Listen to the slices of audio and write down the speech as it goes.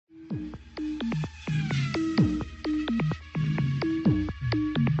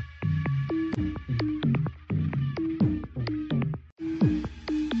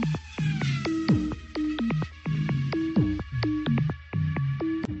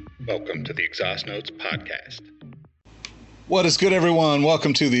Welcome to the Exhaust Notes Podcast. What is good, everyone?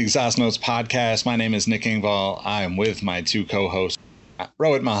 Welcome to the Exhaust Notes Podcast. My name is Nick Engvall. I am with my two co-hosts,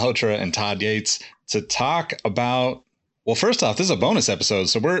 Rohit Malhotra and Todd Yates, to talk about, well, first off, this is a bonus episode,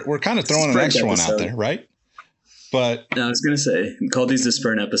 so we're kind of throwing an extra one out there, right? But I was going to say, call these the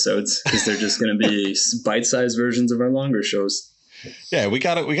Spurn episodes because they're just going to be bite-sized versions of our longer shows. Yeah, we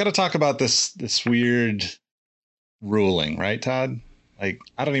got to talk about this weird ruling, right, Todd? Like,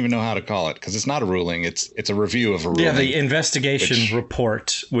 I don't even know how to call it because it's not a ruling. It's a review of a ruling. Yeah, the investigation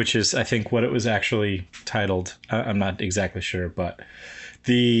report, which is, I think, what it was actually titled. I'm not exactly sure, but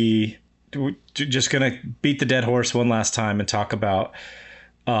just going to beat the dead horse one last time and talk about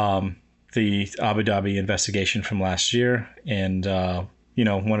the Abu Dhabi investigation from last year, and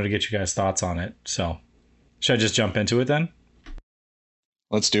wanted to get you guys' thoughts on it. So, should I just jump into it then?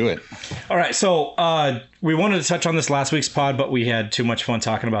 Let's do it. All right. So we wanted to touch on this last week's pod, but we had too much fun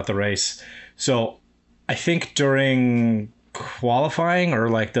talking about the race. So I think during qualifying or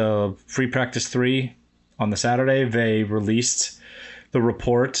like the free practice 3 on the Saturday, they released the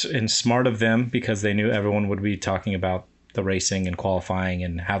report, and smart of them because they knew everyone would be talking about the racing and qualifying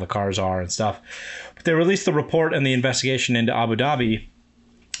and how the cars are and stuff. But they released the report and the investigation into Abu Dhabi.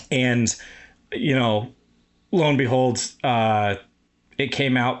 And, lo and behold, it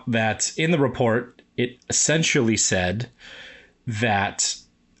came out that in the report, it essentially said that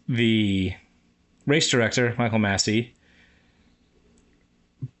the race director, Michael Massey,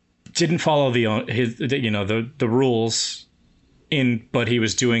 didn't follow the rules but he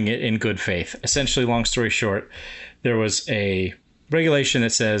was doing it in good faith. Essentially, long story short, there was a regulation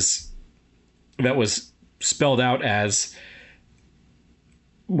that was spelled out as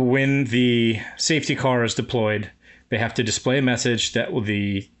when the safety car is deployed, they have to display a message that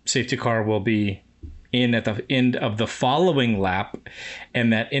the safety car will be in at the end of the following lap,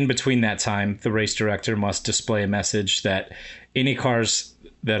 and that in between that time, the race director must display a message that any cars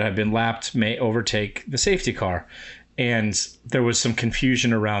that have been lapped may overtake the safety car. And there was some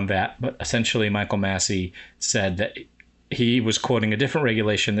confusion around that, but essentially Michael Massey said that he was quoting a different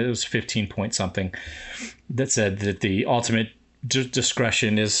regulation that was 15 point something that said that the ultimate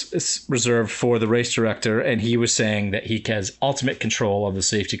discretion is reserved for the race director, and he was saying that he has ultimate control of the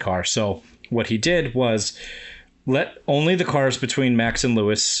safety car. So what he did was let only the cars between Max and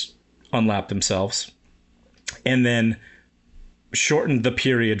Lewis unlap themselves, and then shortened the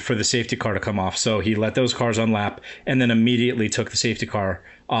period for the safety car to come off. So he let those cars unlap and then immediately took the safety car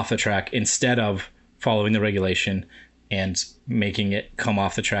off the track instead of following the regulation and making it come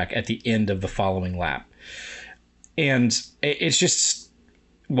off the track at the end of the following lap. And it's just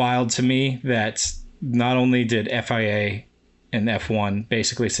wild to me that not only did FIA and F1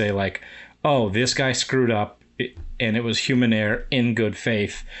 basically say like, oh, this guy screwed up and it was human error in good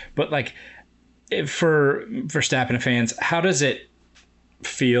faith, but like for Verstappen fans, how does it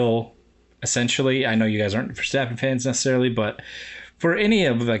feel essentially? I know you guys aren't Verstappen fans necessarily, but for any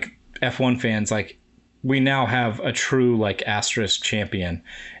of like F1 fans, like we now have a true like asterisk champion.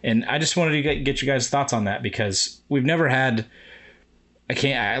 And I just wanted to get you guys' thoughts on that because we've never had, I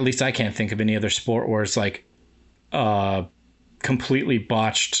can't think of any other sport where it's like completely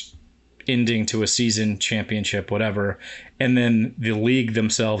botched ending to a season, championship, whatever. And then the league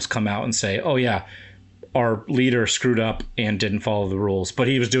themselves come out and say, oh yeah, our leader screwed up and didn't follow the rules, but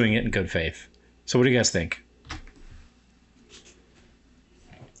he was doing it in good faith. So what do you guys think?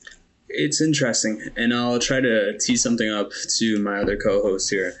 It's interesting, and I'll try to tee something up to my other co-host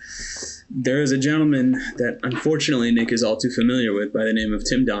here. There is a gentleman that unfortunately Nick is all too familiar with by the name of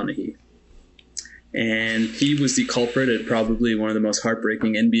Tim Donaghy. And he was the culprit at probably one of the most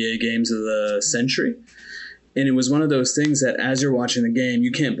heartbreaking NBA games of the century. And it was one of those things that as you're watching the game,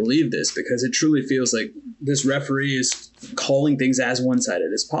 you can't believe this because it truly feels like this referee is calling things as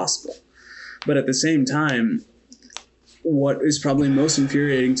one-sided as possible. But at the same time, what is probably most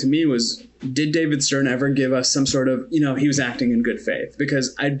infuriating to me was, did David Stern ever give us some sort of, he was acting in good faith?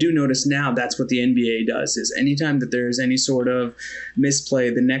 Because I do notice now that's what the NBA does, is anytime that there is any sort of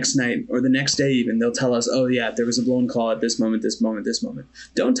misplay the next night or the next day even, they'll tell us, oh yeah, there was a blown call at this moment, this moment, this moment.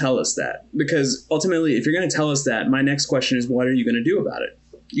 Don't tell us that, because ultimately, if you're going to tell us that, my next question is, what are you going to do about it?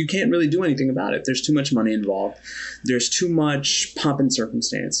 You can't really do anything about it. There's too much money involved. There's too much pomp and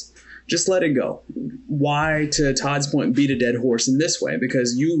circumstance. Just let it go. Why, to Todd's point, beat a dead horse in this way?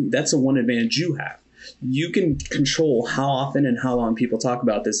 Because that's the one advantage you have. You can control how often and how long people talk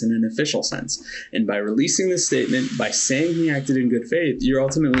about this in an official sense. And by releasing this statement, by saying he acted in good faith, you're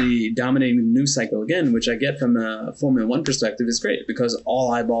ultimately dominating the news cycle again, which I get from a Formula One perspective is great because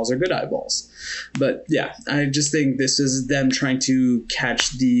all eyeballs are good eyeballs. But yeah, I just think this is them trying to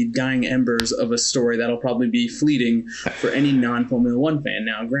catch the dying embers of a story that'll probably be fleeting for any non-Formula One fan.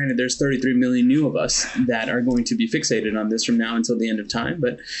 Now, granted, there's 33 million new of us that are going to be fixated on this from now until the end of time,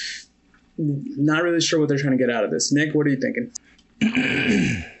 but not really sure what they're trying to get out of this. Nick, what are you thinking?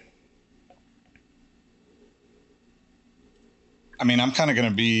 I mean, I'm kind of going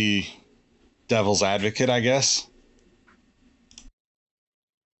to be devil's advocate, I guess.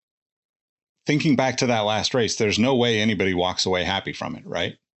 Thinking back to that last race, there's no way anybody walks away happy from it,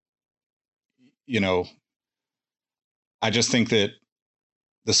 right? You know, I just think that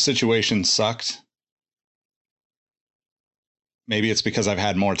the situation sucked. Maybe it's because I've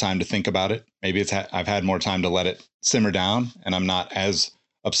had more time to think about it. Maybe it's I've had more time to let it simmer down and I'm not as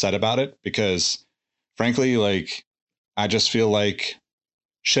upset about it because frankly, like, I just feel like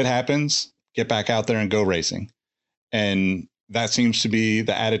shit happens, get back out there and go racing. And that seems to be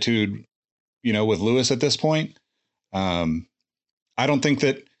the attitude, you know, with Lewis at this point. I don't think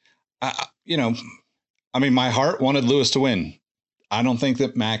that, I mean, my heart wanted Lewis to win. I don't think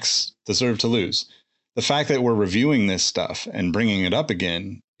that Max deserved to lose. The fact that we're reviewing this stuff and bringing it up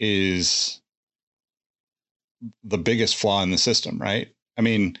again is the biggest flaw in the system, right? I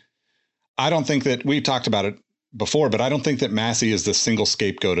mean, I don't think that we talked about it before, but I don't think that Massey is the single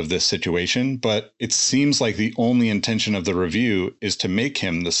scapegoat of this situation. But it seems like the only intention of the review is to make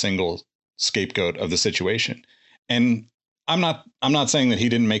him the single scapegoat of the situation. And I'm not saying that he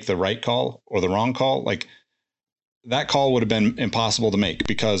didn't make the right call or the wrong call. Like, that call would have been impossible to make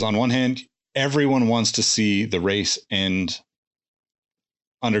because on one hand, everyone wants to see the race end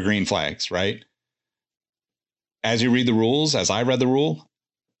under green flags, right? As you read the rules, as I read the rule,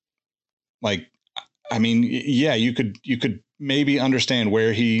 like, I mean, yeah, you could maybe understand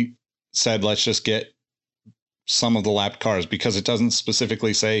where he said, let's just get some of the lapped cars because it doesn't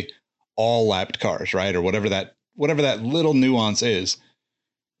specifically say all lapped cars, right? Or whatever that little nuance is.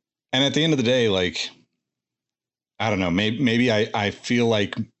 And at the end of the day, like, I don't know, maybe I feel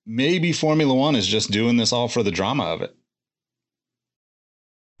like maybe Formula One is just doing this all for the drama of it.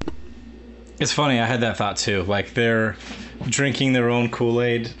 It's funny, I had that thought too. Like, they're drinking their own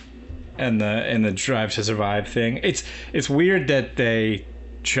Kool-Aid and the Drive to Survive thing. It's weird that they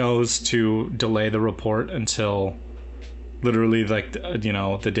chose to delay the report until literally, like, you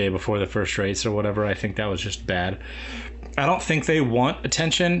know, the day before the first race or whatever. I think that was just bad. I don't think they want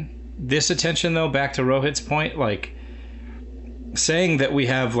attention. This attention, though, back to Rohit's point, like, saying that we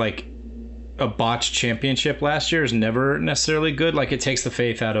have, like, a botched championship last year is never necessarily good. Like, it takes the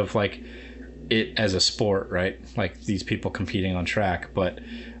faith out of, like, it as a sport, right? Like, these people competing on track. But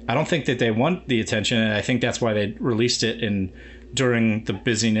I don't think that they want the attention, and I think that's why they released it during the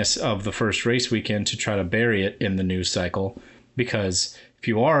busyness of the first race weekend to try to bury it in the news cycle. Because if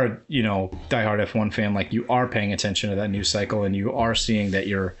you are, you know, diehard F1 fan, like, you are paying attention to that news cycle and you are seeing that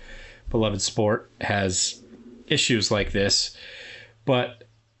your beloved sport has issues like this. But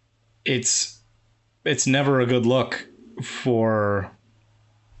it's never a good look for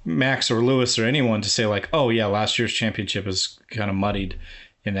Max or Lewis or anyone to say, like, oh yeah, last year's championship is kind of muddied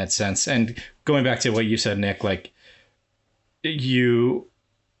in that sense. And going back to what you said, Nick, like,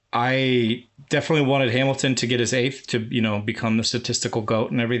 I definitely wanted Hamilton to get his 8th to, you know, become the statistical GOAT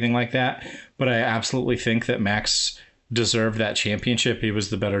and everything like that. But I absolutely think that Max deserved that championship. He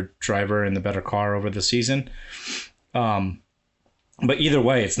was the better driver and the better car over the season. But either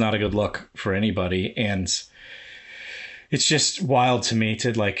way, it's not a good look for anybody. And it's just wild to me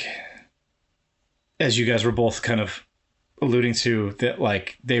to, like, as you guys were both kind of alluding to, that,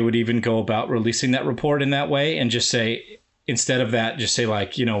 like, they would even go about releasing that report in that way and just say, instead of that, just say,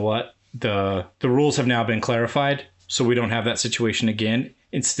 like, you know what, the rules have now been clarified, so we don't have that situation again,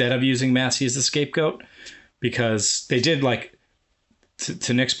 instead of using Massey as the scapegoat. Because they did, like,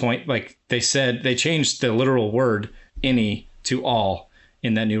 to Nick's point, like, they said they changed the literal word any to all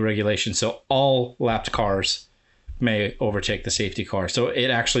in that new regulation. So all lapped cars may overtake the safety car. So it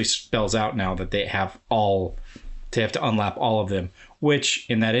actually spells out now that they have to unlap all of them, which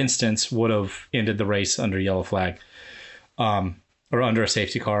in that instance would have ended the race under yellow flag, or under a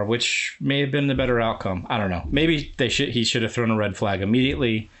safety car, which may have been the better outcome. I don't know. Maybe he should have thrown a red flag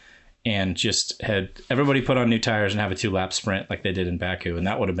immediately and just had everybody put on new tires and have a 2-lap sprint like they did in Baku, and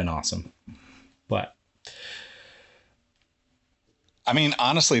that would have been awesome. But I mean,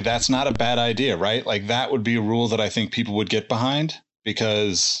 honestly, that's not a bad idea, right? Like, that would be a rule that I think people would get behind,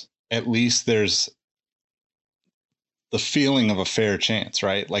 because at least there's the feeling of a fair chance,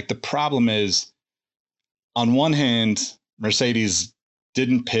 right? Like the problem is, on one hand, Mercedes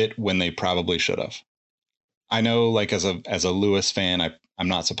didn't pit when they probably should have. I know, like as a Lewis fan, I'm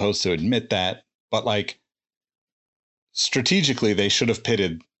not supposed to admit that, but like strategically, they should have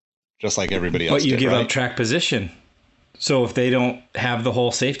pitted just like everybody else. But you did, give right? up track position. So if they don't have the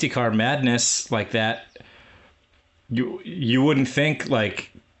whole safety car madness like that, you wouldn't think like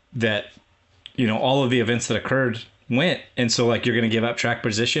that, all of the events that occurred went. And so like you're going to give up track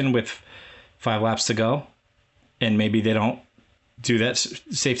position with 5 laps to go, and maybe they don't do that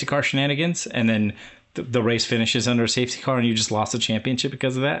safety car shenanigans, and then the race finishes under a safety car and you just lost the championship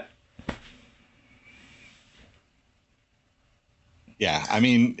because of that. Yeah, I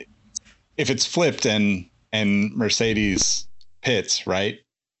mean, if it's flipped and Mercedes pits, right?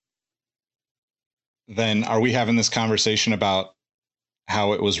 Then are we having this conversation about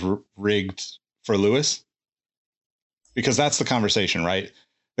how it was rigged for Lewis? Because that's the conversation, right?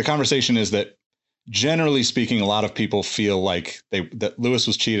 The conversation is that, generally speaking, a lot of people feel like that Lewis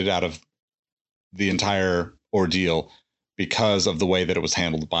was cheated out of the entire ordeal because of the way that it was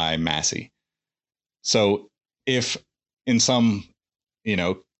handled by Massey. So if in some,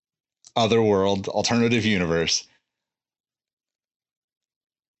 other world, alternative universe,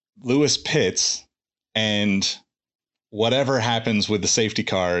 Lewis pits and whatever happens with the safety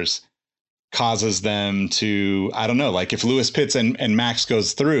cars causes them to, I don't know, like if Lewis pits and Max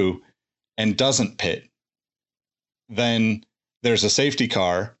goes through and doesn't pit, then there's a safety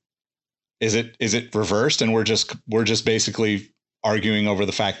car. Is it reversed? And we're just basically arguing over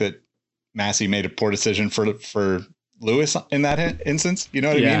the fact that Massey made a poor decision for Lewis in that instance. You know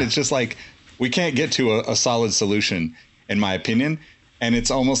what I mean? It's just like, we can't get to a solid solution, in my opinion. And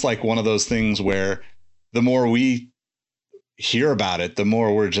it's almost like one of those things where the more we hear about it, the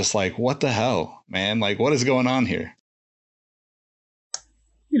more we're just like, what the hell, man? Like, what is going on here?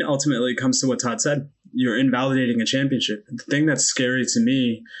 Ultimately it comes to what Todd said. You're invalidating a championship. The thing that's scary to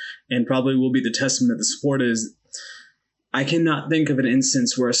me, and probably will be the testament of the sport, is I cannot think of an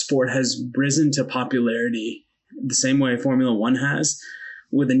instance where a sport has risen to popularity the same way Formula One has,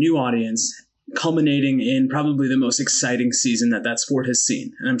 with a new audience, culminating in probably the most exciting season that sport has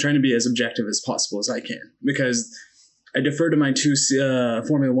seen. And I'm trying to be as objective as possible as I can, because I defer to my two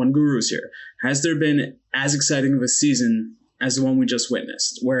Formula One gurus here. Has there been as exciting of a season as the one we just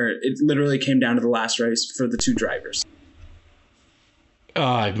witnessed, where it literally came down to the last race for the two drivers?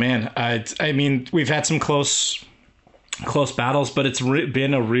 Man, I mean, we've had some close battles, but it's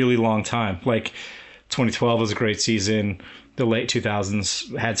been a really long time. Like 2012 was a great season. The late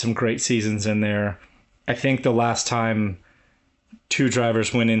 2000s had some great seasons in there. I think the last time two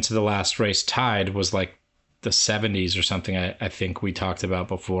drivers went into the last race tied was like the 70s or something. I think we talked about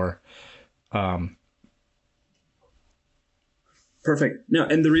before. Perfect. No,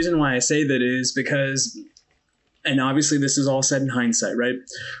 and the reason why I say that is because, and obviously this is all said in hindsight, right?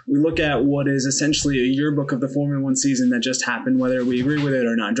 We look at what is essentially a yearbook of the Formula One season that just happened, whether we agree with it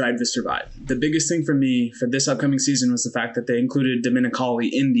or not, Drive to Survive. The biggest thing for me for this upcoming season was the fact that they included Domenicali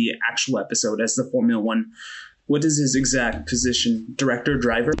in the actual episode as the Formula One. What is his exact position? Director,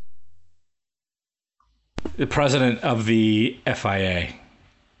 driver? The president of the FIA.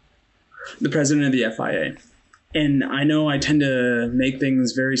 The president of the FIA. And I know I tend to make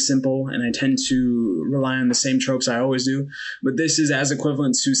things very simple, and I tend to rely on the same tropes I always do, but this is as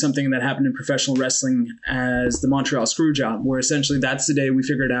equivalent to something that happened in professional wrestling as the Montreal Screwjob, where essentially that's the day we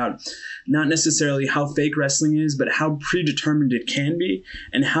figured out not necessarily how fake wrestling is, but how predetermined it can be,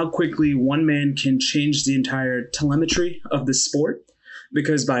 and how quickly one man can change the entire telemetry of the sport.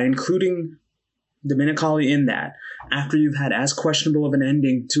 Because by including Domenicali in that, after you've had as questionable of an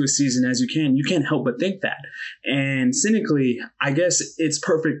ending to a season as you can't help but think that. And cynically, I guess it's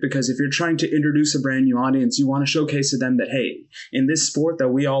perfect, because if you're trying to introduce a brand new audience, you want to showcase to them that, hey, in this sport that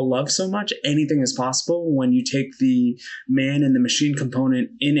we all love so much, anything is possible when you take the man and the machine component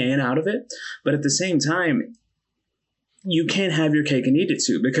in and out of it. But at the same time, you can't have your cake and eat it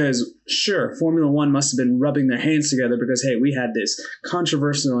too, because sure, Formula One must have been rubbing their hands together because, hey, we had this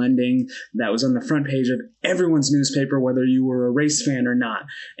controversial ending that was on the front page of everyone's newspaper, whether you were a race fan or not.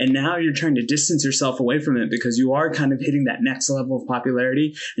 And now you're trying to distance yourself away from it because you are kind of hitting that next level of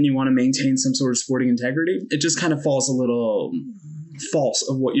popularity and you want to maintain some sort of sporting integrity. It just kind of falls a little false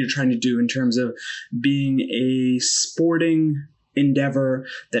of what you're trying to do in terms of being a sporting endeavor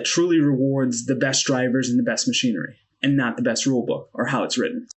that truly rewards the best drivers and the best machinery, and not the best rule book or how it's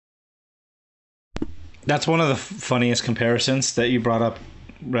written. That's one of the funniest comparisons that you brought up,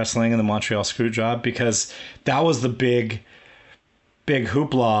 wrestling and the Montreal Screwjob, because that was the big big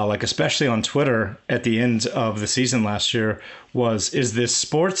hoopla, like especially on Twitter at the end of the season last year, was, is this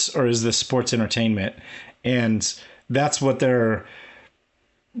sports or is this sports entertainment? And that's what they're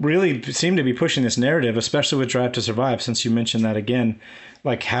really seem to be pushing, this narrative, especially with Drive to Survive, since you mentioned that again,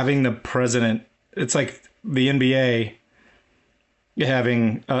 like having the president, it's like the NBA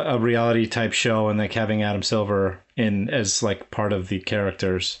having a reality type show and like having Adam Silver in as like part of the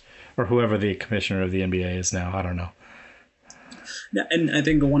characters, or whoever the commissioner of the NBA is now. I don't know. Yeah, and I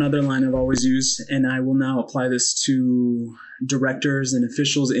think one other line I've always used, and I will now apply this to directors and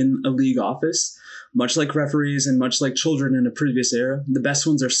officials in a league office, much like referees and much like children in a previous era, the best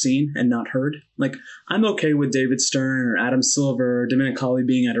ones are seen and not heard. Like, I'm okay with David Stern or Adam Silver or Dominic Colley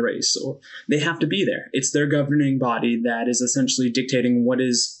being at a race, or they have to be there. It's their governing body that is essentially dictating what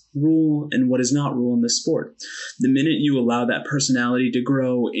is rule and what is not rule in this sport. The minute you allow that personality to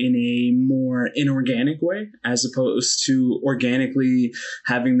grow in a more inorganic way, as opposed to organically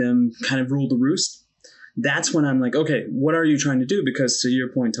having them kind of rule the roost, that's when I'm like, okay, what are you trying to do? Because to your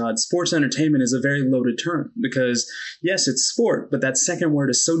point, Todd, sports entertainment is a very loaded term, because yes, it's sport, but that second word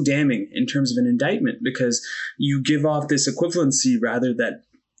is so damning in terms of an indictment, because you give off this equivalency rather that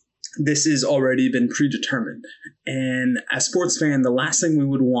this has already been predetermined. And as sports fan, the last thing we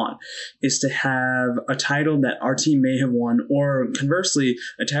would want is to have a title that our team may have won, or conversely,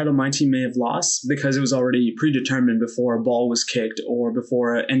 a title my team may have lost because it was already predetermined before a ball was kicked or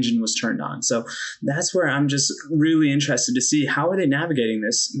before an engine was turned on. So that's where I'm just really interested to see how are they navigating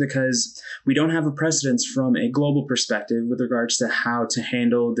this, because we don't have a precedence from a global perspective with regards to how to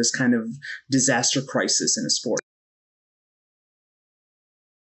handle this kind of disaster crisis in a sport.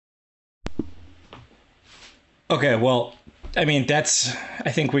 Okay, well, I mean, I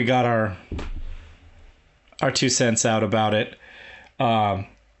think we got our 2 cents out about it.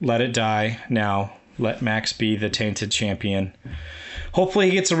 Let it die now. Let Max be the tainted champion. Hopefully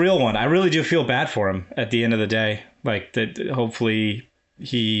he gets a real one. I really do feel bad for him at the end of the day. Like, that. Hopefully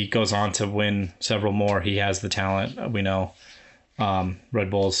he goes on to win several more. He has the talent, we know. Red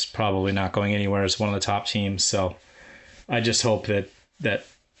Bull's probably not going anywhere as one of the top teams. So I just hope that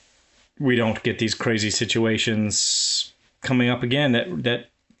we don't get these crazy situations coming up again that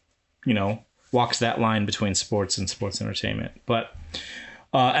walks that line between sports and sports entertainment. But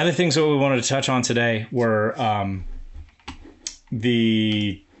other things that we wanted to touch on today were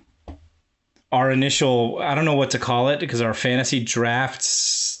our initial, I don't know what to call it, because our fantasy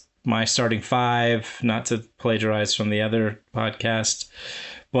drafts, my starting five, not to plagiarize from the other podcast,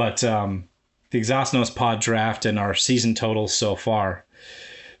 but the Exhaust Notes pod draft and our season totals so far.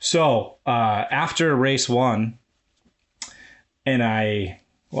 So after race one, and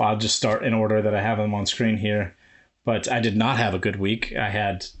I'll just start in order that I have them on screen here, but I did not have a good week. I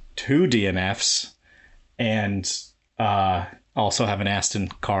had 2 DNFs and also have an Aston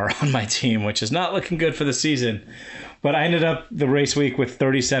car on my team, which is not looking good for the season. But I ended up the race week with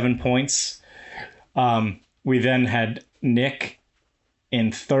 37 points. We then had Nick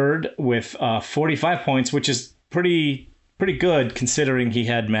in third with 45 points, which is pretty good considering he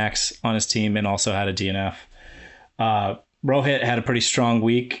had Max on his team and also had a DNF. Rohit had a pretty strong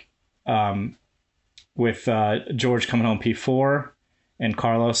week with George coming home P4 and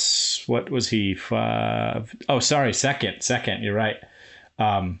Carlos, what was he? Second. You're right.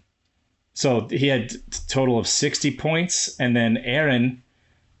 So he had a total of 60 points, and then Aaron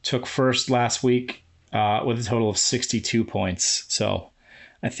took first last week with a total of 62 points. So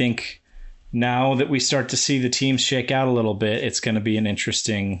I think now that we start to see the teams shake out a little bit, it's going to be an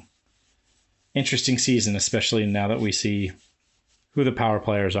interesting season, especially now that we see who the power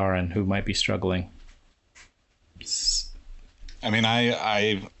players are and who might be struggling. I mean,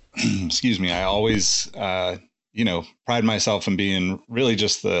 I excuse me, I always, pride myself in being really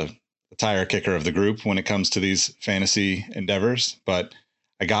just the tire kicker of the group when it comes to these fantasy endeavors. But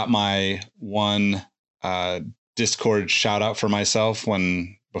I got my one Discord shout out for myself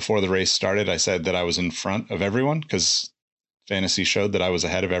when, before the race started, I said that I was in front of everyone because fantasy showed that I was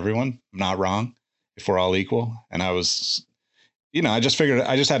ahead of everyone. I'm not wrong if we're all equal. And I was, I just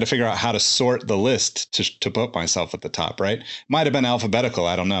had to figure out how to sort the list to put myself at the top, right? Might have been alphabetical.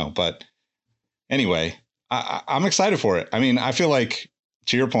 I don't know. But anyway, I'm excited for it. I mean, I feel like,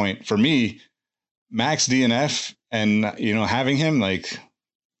 to your point, for me, Max DNF and, having him, like,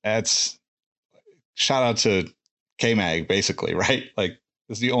 that's shout out to K-Mag, basically, right? Like,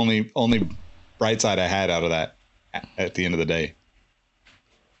 it's the only bright side I had out of that at the end of the day.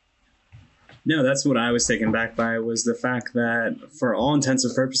 No, that's what I was taken back by, was the fact that for all intents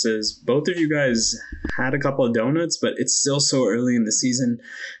and purposes, both of you guys had a couple of donuts, but it's still so early in the season.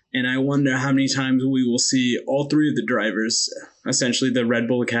 And I wonder how many times we will see all three of the drivers, essentially the Red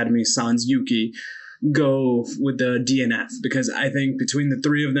Bull Academy, Sans Yuki, go with the DNF. Because I think between the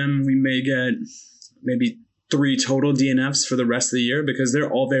three of them, we may get maybe 3 total DNFs for the rest of the year, because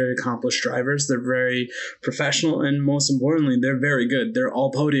they're all very accomplished drivers. They're very professional, and most importantly, they're very good. They're all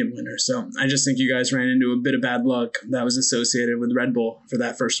podium winners. So I just think you guys ran into a bit of bad luck that was associated with Red Bull for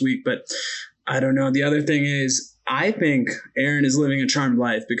that first week. But I don't know. The other thing is, I think Aaron is living a charmed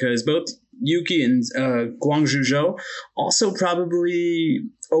life, because both Yuki and Guangzhou Zhou also probably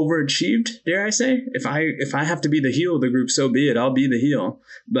overachieved, dare I say. If I have to be the heel of the group, so be it. I'll be the heel.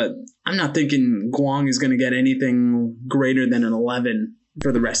 But I'm not thinking Guang is going to get anything greater than an 11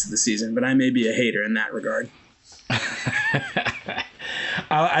 for the rest of the season. But I may be a hater in that regard.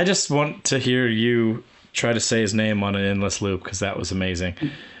 I just want to hear you try to say his name on an endless loop, because that was amazing.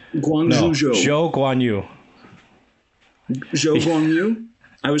 Guangzhou Zhou. Zhou Guanyu. Zhou Guangyu?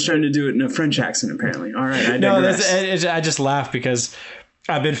 I was trying to do it in a French accent, apparently. All right, I digress. I just laugh because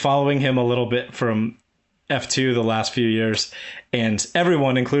I've been following him a little bit from F2 the last few years, and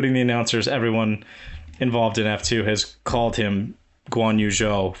everyone, including the announcers, everyone involved in F2 has called him Guan Yu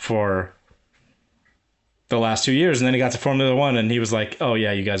Zhou for the last 2 years. And then he got to Formula One, and he was like, oh,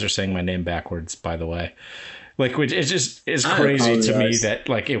 yeah, you guys are saying my name backwards, by the way. Like, which it just is crazy to me that,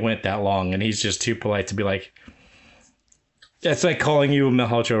 like, it went that long, and he's just too polite to be like, it's like calling you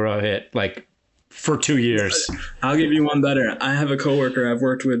Malhotra Rohit, like, for 2 years. I'll give you one better. I have a coworker I've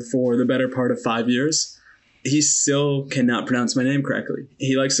worked with for the better part of 5 years. He still cannot pronounce my name correctly.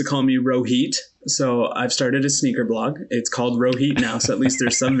 He likes to call me Rohit. So I've started a sneaker blog. It's called Rohit now. So at least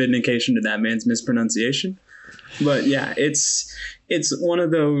there's some vindication to that man's mispronunciation. But yeah, it's one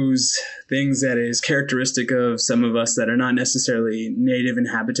of those things that is characteristic of some of us that are not necessarily native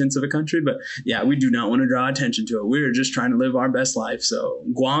inhabitants of a country. But yeah, we do not want to draw attention to it. We're just trying to live our best life. So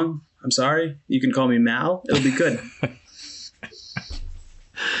Guang, I'm sorry. You can call me Mal. It'll be good.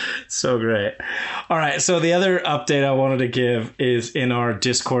 So great. All right. So the other update I wanted to give is in our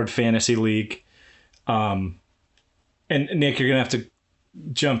Discord Fantasy League. And Nick, you're going to have to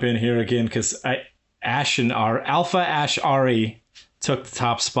jump in here again, because Alpha Ash Ari took the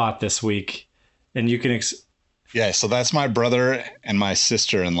top spot this week. And you can... Yeah, so that's my brother and my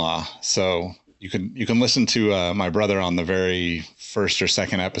sister-in-law. So you can listen to my brother on the very first or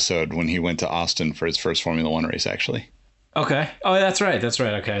second episode when he went to Austin for his first Formula One race, actually. Okay. Oh, that's right.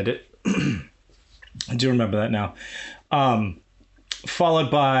 Okay, I did. I do remember that now.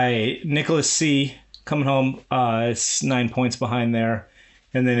 Followed by Nicholas C. coming home. It's 9 points behind there.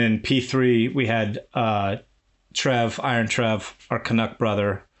 And then in P3, we had Iron Trev, our Canuck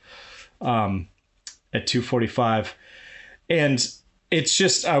brother, at 245. And it's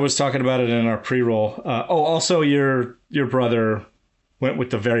just, I was talking about it in our pre-roll. Also your brother went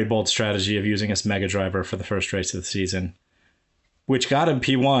with the very bold strategy of using his Mega Driver for the first race of the season, which got him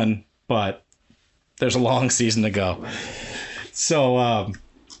P1, but there's a long season to go. So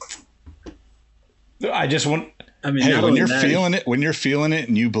I just want... I mean, hey, when you're feeling it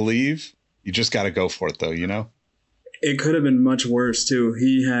and you believe, you just got to go for it, though, you know? It could have been much worse, too.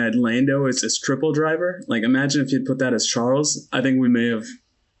 He had Lando as his triple driver. Like, imagine if you'd put that as Charles. I think we may have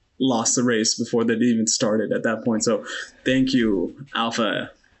lost the race before that even started at that point. So thank you,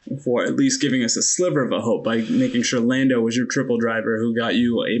 Alpha, for at least giving us a sliver of a hope by making sure Lando was your triple driver who got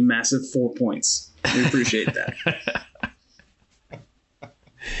you a massive 4 points. We appreciate that.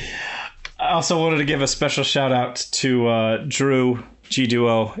 I also wanted to give a special shout out to Drew G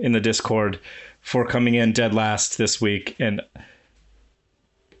Duo in the Discord for coming in dead last this week, and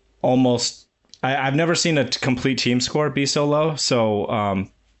almost I've never seen a complete team score be so low. So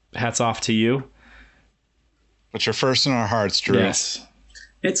hats off to you. But you're first in our hearts, Drew. Yes,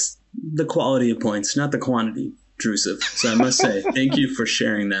 it's the quality of points, not the quantity, Drusiv. So I must say thank you for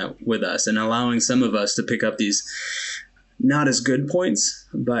sharing that with us and allowing some of us to pick up these not as good points,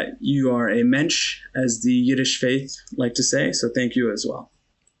 but you are a mensch, as the Yiddish faith like to say. So thank you as well.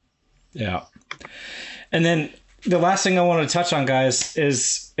 Yeah. And then the last thing I wanted to touch on, guys,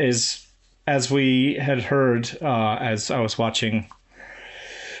 is as we had heard, as I was watching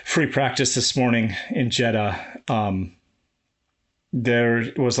free practice this morning in Jeddah,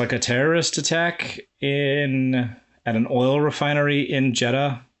 there was like a terrorist attack at an oil refinery in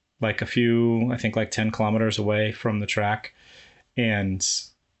Jeddah, like I think 10 kilometers away from the track, and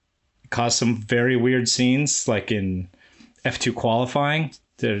caused some very weird scenes, like in F2 qualifying.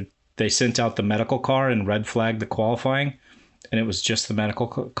 They sent out the medical car and red flagged the qualifying, and it was just the medical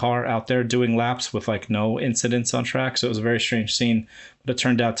car out there doing laps with no incidents on track. So it was a very strange scene, but it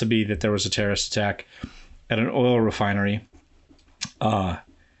turned out to be that there was a terrorist attack at an oil refinery.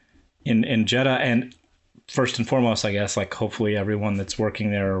 in Jeddah. And first and foremost, I guess, like hopefully everyone that's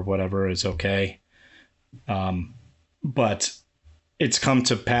working there or whatever is okay. But it's come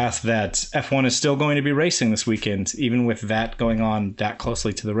to pass that F1 is still going to be racing this weekend, even with that going on that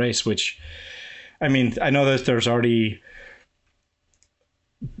closely to the race, which, I mean, I know that there's already,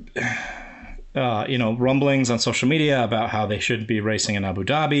 rumblings on social media about how they should be racing in Abu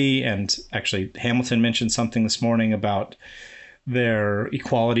Dhabi. And actually Hamilton mentioned something this morning about their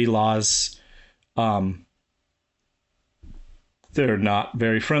equality laws. They're not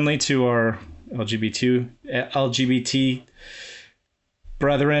very friendly to our LGBT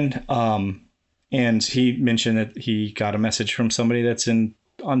brethren. And he mentioned that he got a message from somebody that's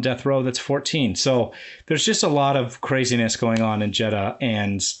on death row that's 14. So there's just a lot of craziness going on in Jeddah.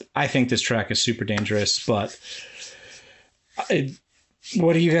 And I think this track is super dangerous. But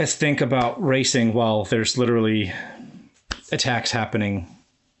what do you guys think about racing while there's literally attacks happening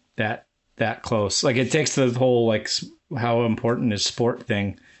that close? Like, it takes the whole, like, how important is sport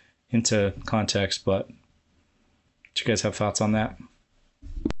thing into context. But do you guys have thoughts on that?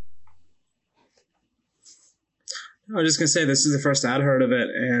 I was just going to say, this is the first I'd heard of it,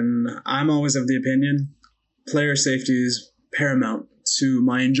 and I'm always of the opinion player safety is paramount to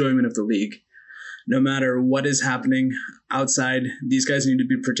my enjoyment of the league. No matter what is happening outside, these guys need to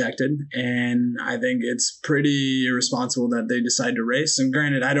be protected, and I think it's pretty irresponsible that they decide to race. And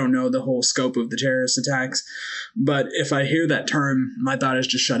granted, I don't know the whole scope of the terrorist attacks, but if I hear that term, my thought is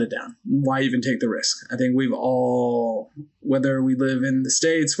just shut it down. Why even take the risk? I think we've all, whether we live in the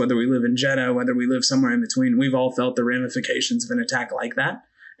States, whether we live in Jeddah, whether we live somewhere in between, we've all felt the ramifications of an attack like that.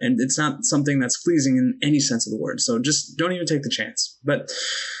 And it's not something that's pleasing in any sense of the word. So just don't even take the chance. But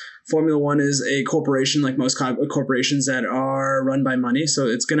Formula One is a corporation, like most corporations that are run by money. So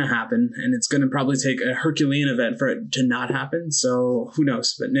it's going to happen, and it's going to probably take a Herculean event for it to not happen. So who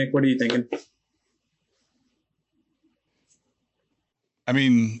knows? But Nick, what are you thinking? I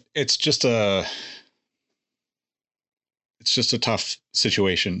mean, it's just a tough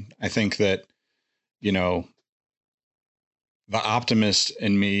situation. I think that, the optimist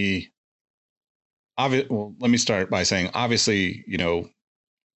in me, well, let me start by saying, obviously,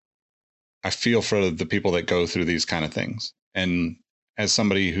 I feel for the people that go through these kind of things. And as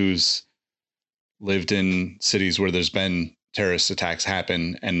somebody who's lived in cities where there's been terrorist attacks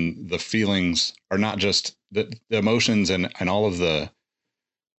happen, and the feelings are not just the emotions and all of the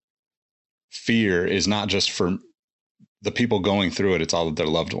fear is not just for the people going through it, it's all of their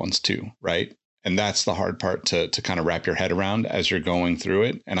loved ones too, right? And that's the hard part to kind of wrap your head around as you're going through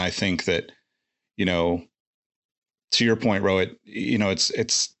it. And I think that, to your point, Rohit,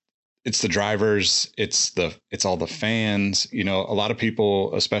 it's the drivers, it's all the fans, a lot of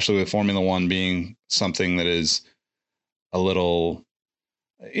people, especially with Formula One being something that is a little,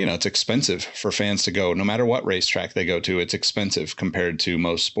 it's expensive for fans to go, no matter what racetrack they go to, it's expensive compared to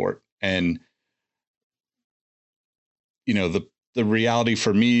most sport. And, the reality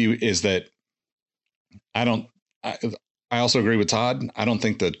for me is that I also agree with Todd. I don't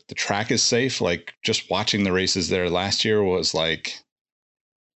think that the track is safe. Like, just watching the races there last year was like,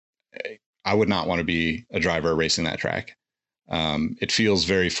 I would not want to be a driver racing that track. It feels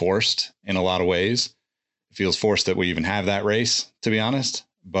very forced in a lot of ways. It feels forced that we even have that race, to be honest.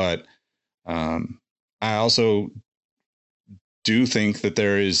 But I also do think that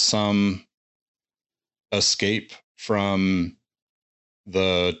there is some escape from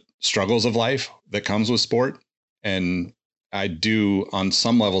the struggles of life that comes with sport. And I do, on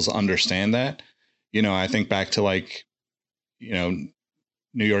some levels, understand that. I think back to, like, New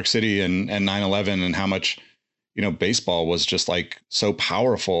York City and 9/11 and how much, baseball was just like so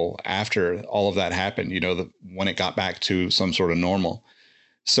powerful after all of that happened, when it got back to some sort of normal.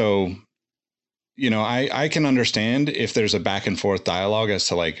 So, I can understand if there's a back and forth dialogue as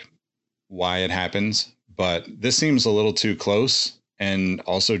to, like, why it happens, but this seems a little too close, and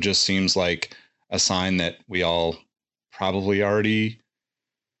also just seems like a sign that we all probably already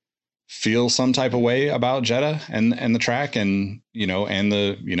feel some type of way about Jeddah and the track, and, and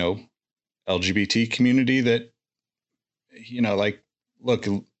the, LGBT community that, like, look,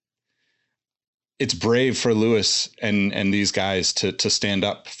 it's brave for Lewis and these guys to stand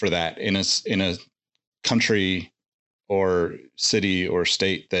up for that in a country or city or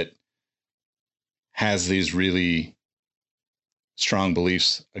state that has these really strong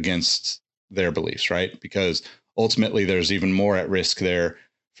beliefs against their beliefs, right? Because ultimately there's even more at risk there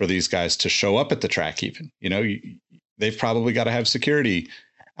for these guys to show up at the track. Even, they've probably got to have security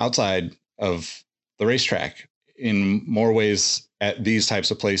outside of the racetrack in more ways at these types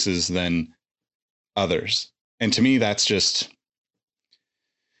of places than others. And to me, that's just,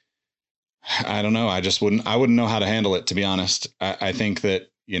 I don't know. I wouldn't know how to handle it, to be honest. I think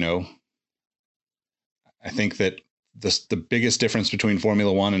that, I think that the biggest difference between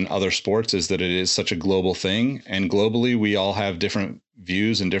Formula One and other sports is that it is such a global thing. And globally, we all have different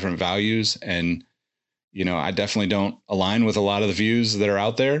views and different values. And, I definitely don't align with a lot of the views that are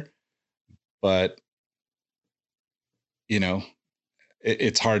out there. But,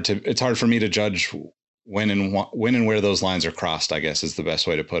 it's hard for me to judge when and where those lines are crossed, I guess is the best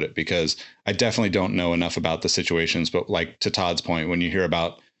way to put it, because I definitely don't know enough about the situations. But like to Todd's point, when you hear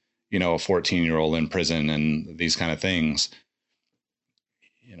about, a 14-year-old in prison and these kind of things,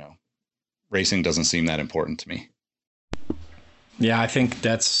 racing doesn't seem that important to me. Yeah, I think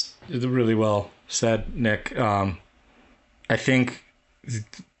that's really well said, Nick. I think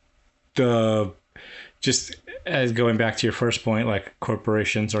just as going back to your first point, like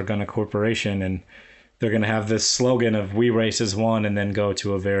corporations are going to corporation, and they're going to have this slogan of "We race as one," and then go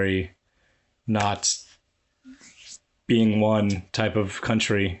to a very not being one type of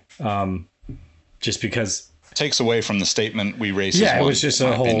country, just because it takes away from the statement "We race as one." Yeah, it was just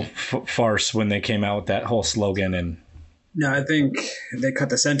a whole farce when they came out with that whole slogan. And no, I think they cut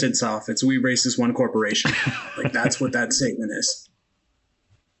the sentence off. It's "We race as one corporation." Like that's what that statement is.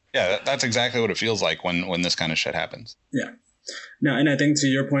 Yeah, that's exactly what it feels like when this kind of shit happens. Yeah. No, and I think to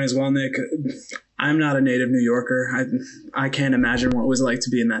your point as well, Nick, I'm not a native New Yorker. I can't imagine what it was like to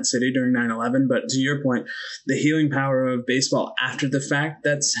be in that city during 9/11. But to your point, the healing power of baseball after the fact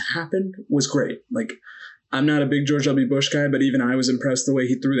that's happened was great. Like, I'm not a big George W. Bush guy, but even I was impressed the way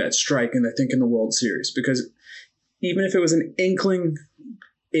he threw that strike, and I think in the World Series, because even if it was an inkling,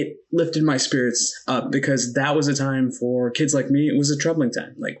 it lifted my spirits up, because that was a time for kids like me. It was a troubling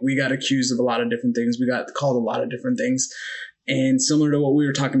time. Like, we got accused of a lot of different things. We got called a lot of different things. And similar to what we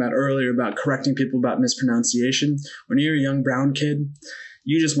were talking about earlier about correcting people about mispronunciation, when you're a young brown kid,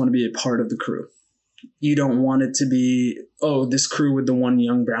 you just want to be a part of the crew. You don't want it to be, oh, this crew with the one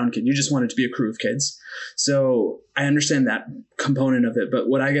young brown kid. You just want it to be a crew of kids. So I understand that component of it. But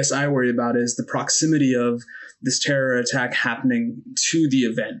what I guess I worry about is the proximity of this terror attack happening to the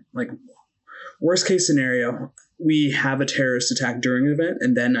event. Like, worst case scenario, we have a terrorist attack during an event,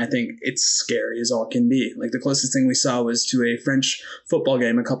 and then I think it's scary as all can be. Like, the closest thing we saw was to a French football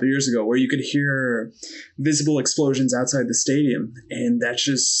game a couple years ago, where you could hear visible explosions outside the stadium, and that's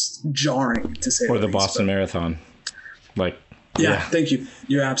just jarring to say. Or the Boston Marathon. Like, yeah, thank you.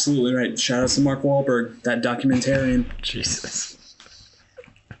 You're absolutely right. Shout out to Mark Wahlberg, that documentarian. Jesus.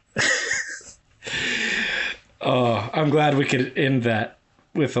 Oh, I'm glad we could end that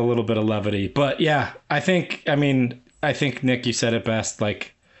with a little bit of levity. But yeah, I think, Nick, you said it best.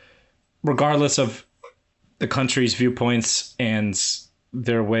 Like, regardless of the country's viewpoints and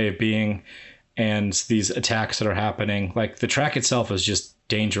their way of being and these attacks that are happening, like, the track itself is just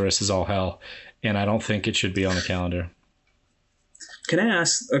dangerous as all hell. And I don't think it should be on the calendar. Can I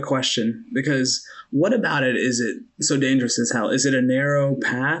ask a question? Because what about it is it so dangerous as hell? Is it a narrow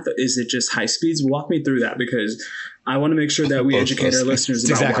path? Is it just high speeds? Walk me through that, because I want to make sure that we educate our listeners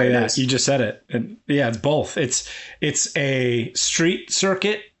about exactly why that. it is. You just said it. And yeah, it's both. It's a street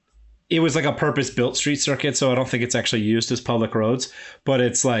circuit. It was like a purpose-built street circuit, so I don't think it's actually used as public roads. But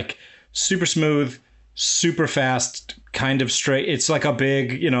it's like super smooth, super fast, kind of straight. It's like a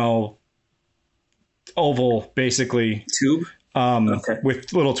big, oval, basically. Tube? Okay.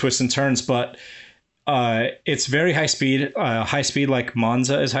 With little twists and turns, but it's very high speed like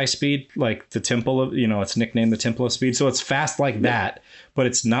Monza is high speed, like the temple of, it's nicknamed the Temple of Speed. So it's fast like that, but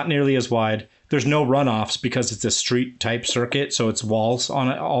it's not nearly as wide. There's no runoffs because it's a street type circuit. So it's walls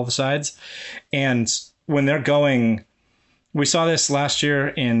on all the sides. And when they're going, we saw this last year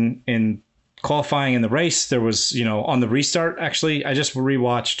in qualifying in the race. There was, on the restart, actually, I just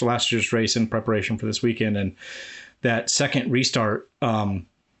rewatched last year's race in preparation for this weekend, and that second restart,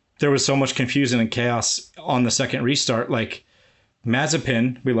 there was so much confusion and chaos on the second restart. Like,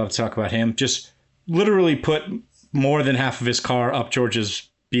 Mazepin, we love to talk about him, just literally put more than half of his car up George's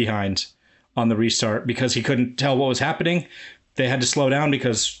behind on the restart because he couldn't tell what was happening. They had to slow down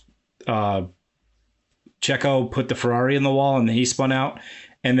because Checo put the Ferrari in the wall and he spun out.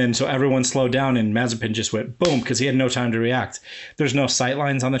 And then so everyone slowed down and Mazepin just went boom because he had no time to react. There's no sight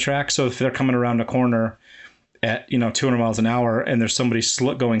lines on the track. So if they're coming around a corner at 200 miles an hour and there's somebody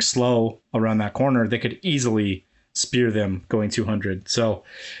going slow around that corner, they could easily spear them going 200. So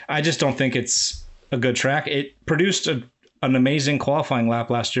I just don't think it's a good track. It produced an amazing qualifying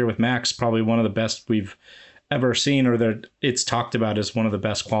lap last year with Max, probably one of the best we've ever seen, or it's talked about as one of the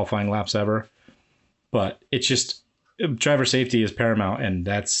best qualifying laps ever. But it's just, driver safety is paramount, and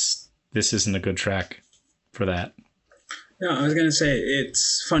this isn't a good track for that. No, I was going to say,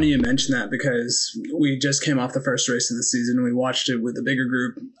 it's funny you mention that because we just came off the first race of the season. We watched it with a bigger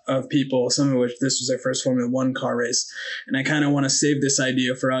group of people, some of which this was their first Formula One car race. And I kind of want to save this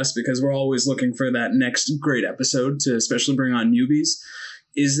idea for us because we're always looking for that next great episode to especially bring on newbies.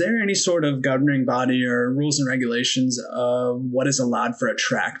 Is there any sort of governing body or rules and regulations of what is allowed for a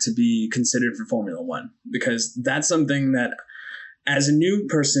track to be considered for Formula One? Because that's something that, as a new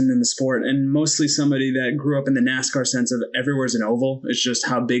person in the sport, and mostly somebody that grew up in the NASCAR sense of everywhere's an oval, it's just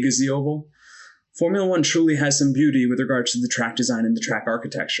how big is the oval, Formula One truly has some beauty with regards to the track design and the track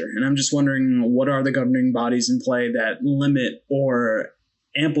architecture. And I'm just wondering, what are the governing bodies in play that limit or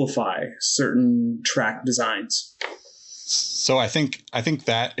amplify certain track designs? So I think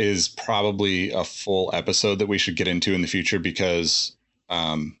that is probably a full episode that we should get into in the future because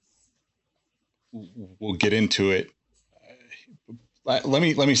we'll get into it. Let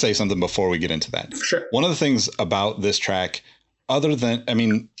me say something before we get into that. Sure. One of the things about this track, other than, I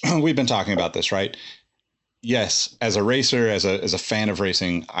mean, we've been talking about this, right? Yes, as a racer, as a fan of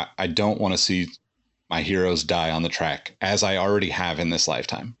racing, I don't want to see my heroes die on the track, as I already have in this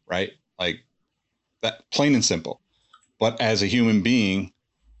lifetime, right? Like that, plain and simple. But as a human being,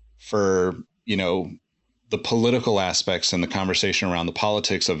 for, you know, the political aspects and the conversation around the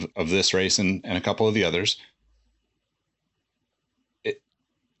politics of this race and a couple of the others,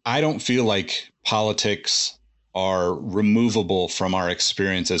 I don't feel like politics are removable from our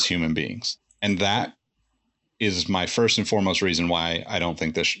experience as human beings. And that is my first and foremost reason why I don't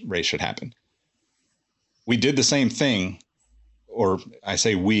think this race should happen. We did the same thing, or I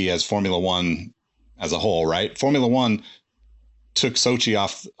say we as Formula One as a whole, right? Formula One took Sochi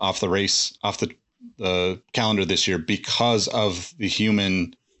off the race, off the calendar this year because of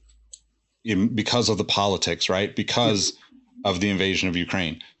the because of the politics, right? Because of the invasion of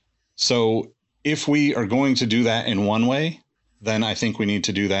Ukraine. So if we are going to do that in one way, then I think we need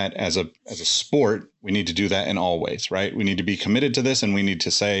to do that as a sport. We need to do that in all ways, right? We need to be committed to this, and we need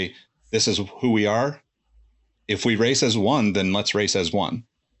to say, this is who we are. If we race as one, then let's race as one.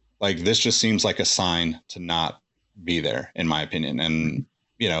 Like, this just seems like a sign to not be there, in my opinion. And,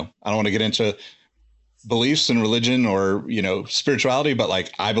 you know, I don't want to get into beliefs and religion or, you know, spirituality, but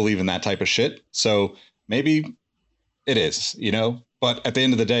like, I believe in that type of shit. So maybe it is, you know, but at the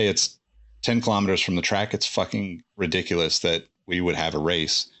end of the day, it's 10 kilometers from the track. It's fucking ridiculous that we would have a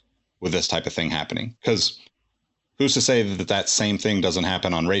race with this type of thing happening. Because who's to say that same thing doesn't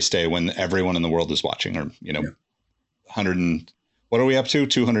happen on race day when everyone in the world is watching, or, you know, 100 and what are we up to?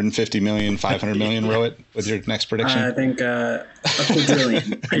 250 million, 500 million, Rohit, with your next prediction? I think a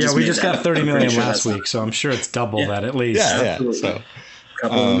quadrillion. Yeah, we just got 30 million last week, so I'm sure it's double that at least. Yeah, absolutely. So, a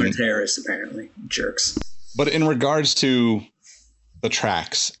couple of them are terrorists, apparently. Jerks. But in regards to the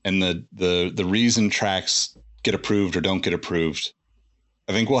tracks and the reason tracks get approved or don't get approved,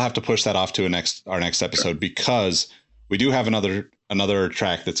 I think we'll have to push that off to our next episode, because we do have another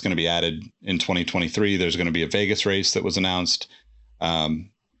track that's going to be added in 2023. There's going to be a Vegas race that was announced.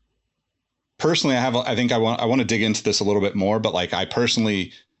 Personally, I want to dig into this a little bit more, but like, I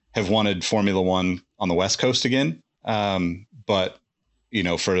personally have wanted Formula One on the West Coast again. But you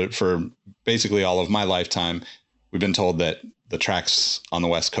know, for basically all of my lifetime, we've been told that the tracks on the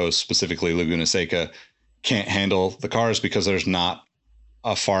West Coast, specifically Laguna Seca, can't handle the cars because there's not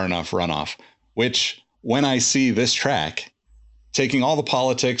a far enough runoff, which when I see this track, taking all the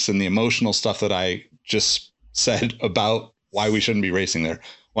politics and the emotional stuff that I just said about why we shouldn't be racing there,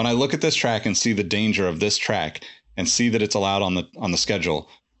 when I look at this track and see the danger of this track and see that it's allowed on the schedule,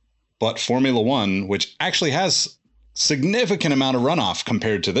 but Formula One, which actually has significant amount of runoff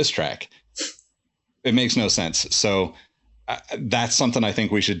compared to this track, it makes no sense. So that's something I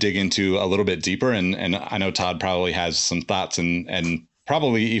think we should dig into a little bit deeper. And I know Todd probably has some thoughts, and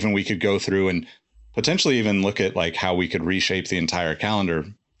probably even we could go through and potentially even look at like how we could reshape the entire calendar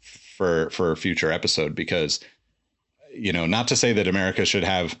for a future episode, because, you know, not to say that America should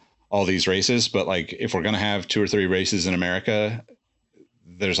have all these races, but like, if we're going to have 2 or 3 races in America,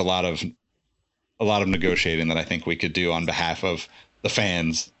 there's a lot of negotiating that I think we could do on behalf of the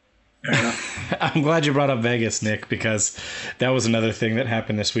fans. I'm glad you brought up Vegas, Nick, because that was another thing that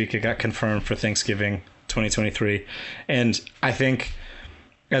happened this week. It got confirmed for Thanksgiving 2023. And I think,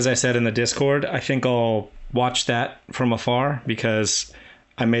 as I said in the Discord, I think I'll watch that from afar, because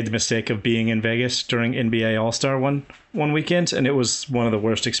I made the mistake of being in Vegas during NBA All-Star one weekend, and it was one of the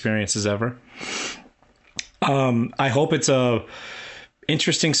worst experiences ever. I hope it's a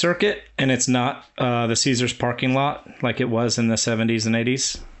interesting circuit and it's not the Caesars parking lot like it was in the 70s and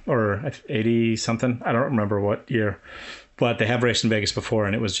 80s, or 80 something. I don't remember what year, but they have raced in Vegas before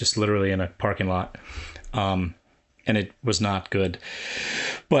and it was just literally in a parking lot. and it was not good.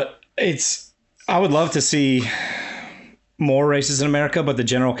 But I would love to see more races in America, but the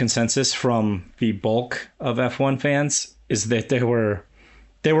general consensus from the bulk of F1 fans is that they were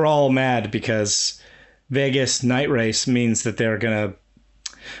all mad because Vegas night race means that they're going to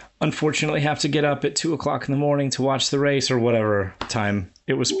unfortunately have to get up at 2:00 in the morning to watch the race, or whatever time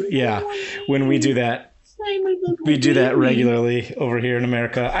it was. Yeah. When we do that regularly over here in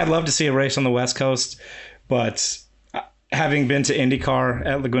America. I'd love to see a race on the West Coast, but having been to IndyCar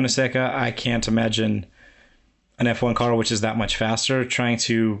at Laguna Seca, I can't imagine an F1 car, which is that much faster, trying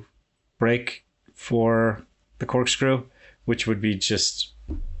to brake for the corkscrew, which would be just,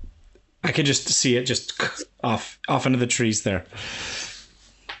 I could just see it just off into the trees there.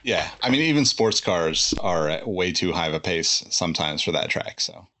 Yeah. I mean, even sports cars are at way too high of a pace sometimes for that track.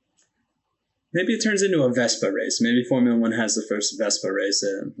 So maybe it turns into a Vespa race. Maybe Formula One has the first Vespa race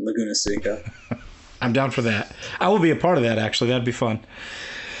at Laguna Seca. I'm down for that. I will be a part of that, actually. That'd be fun.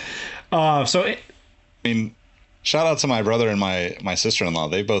 I mean, shout out to my brother and my sister-in-law.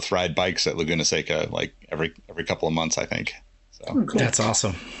 They both ride bikes at Laguna Seca like every couple of months, I think. So cool. That's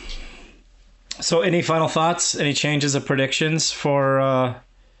awesome. So any final thoughts? Any changes of predictions for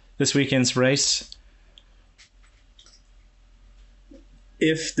this weekend's race?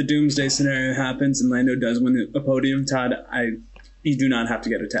 If the doomsday scenario happens and Lando does win a podium, Todd, you do not have to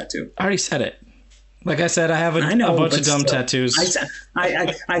get a tattoo. I already said it. Like I said, I have a bunch of dumb tattoos.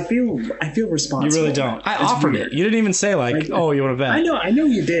 I feel responsible. You really don't. I offered it. You didn't even say oh, you want to bet. I know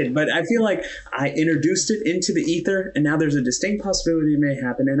you did, but I feel like I introduced it into the ether, and now there's a distinct possibility it may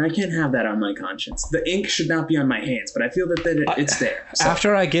happen, and I can't have that on my conscience. The ink should not be on my hands, but I feel that it's there. So.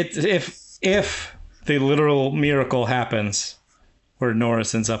 After I get, if the literal miracle happens, where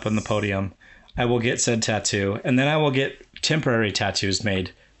Norris ends up on the podium, I will get said tattoo, and then I will get temporary tattoos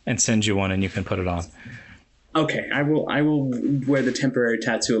made and send you one, and you can put it on. Okay, I will wear the temporary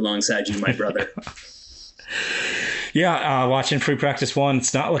tattoo alongside you, my brother. Yeah, watching free practice 1,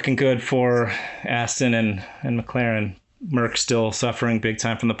 it's not looking good for Aston and McLaren. Merck still suffering big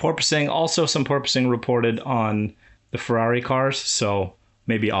time from the porpoising. Also, some porpoising reported on the Ferrari cars, so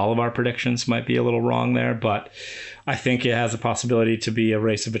maybe all of our predictions might be a little wrong there, but I think it has a possibility to be a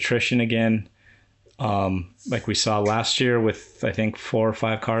race of attrition again, like we saw last year with, I think, 4 or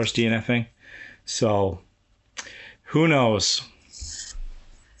 5 cars DNFing. So who knows?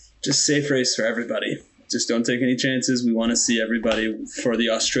 Just safe race for everybody. Just don't take any chances. We want to see everybody for the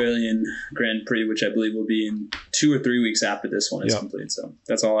Australian Grand Prix, which I believe will be in 2 or 3 weeks after this one is complete. So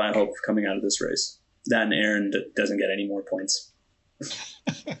that's all I hope coming out of this race. That and Aaron doesn't get any more points.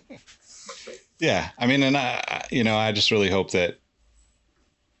 Yeah, I mean, and I just really hope that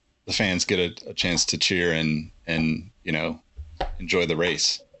the fans get a chance to cheer and enjoy the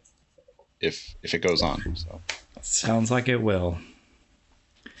race if it goes on. So sounds like it will.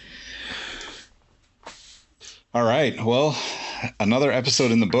 All right, well, another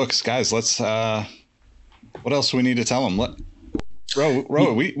episode in the books, guys. Let's. What else do we need to tell them?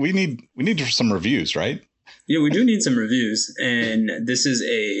 We need some reviews, right? Yeah, we do need some reviews, and this is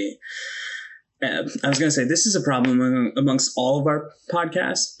this is a problem amongst all of our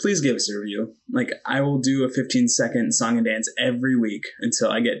podcasts. Please give us a review. Like, I will do a 15-second song and dance every week until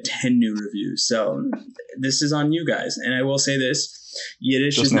I get 10 new reviews. So this is on you guys. And I will say this,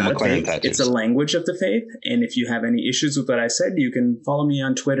 Yiddish is not a faith. It's a language of the faith. And if you have any issues with what I said, you can follow me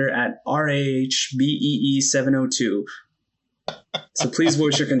on Twitter at RAHBEE702. So please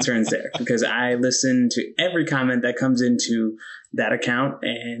voice your concerns there, because I listen to every comment that comes into that account.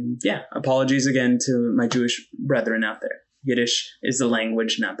 And yeah, apologies again to my Jewish brethren out there. Yiddish is the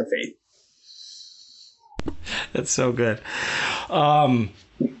language, not the faith. That's so good.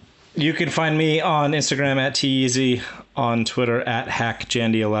 You can find me on Instagram at TEasy, on Twitter at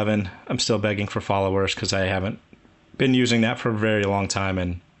HackJandy11. I'm still begging for followers because I haven't been using that for a very long time,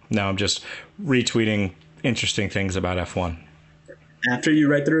 and now I'm just retweeting interesting things about F1. After you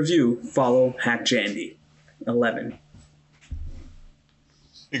write the review, follow HackJandy11.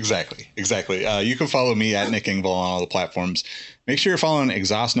 Exactly. You can follow me at Nick Engvall on all the platforms. Make sure you're following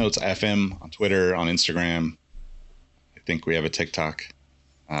Exhaust Notes FM on Twitter, on Instagram. I think we have a TikTok.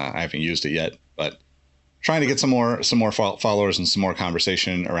 I haven't used it yet, but trying to get some more followers and some more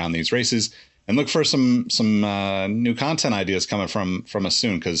conversation around these races, and look for some new content ideas coming from us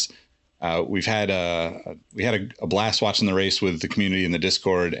soon, because we had a blast watching the race with the community in the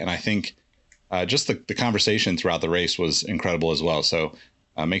Discord, and I think just the conversation throughout the race was incredible as well. So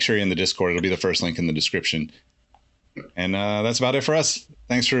make sure you're in the Discord. It'll be the first link in the description. And that's about it for us.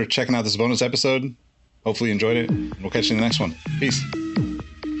 Thanks for checking out this bonus episode. Hopefully you enjoyed it. We'll catch you in the next one. Peace.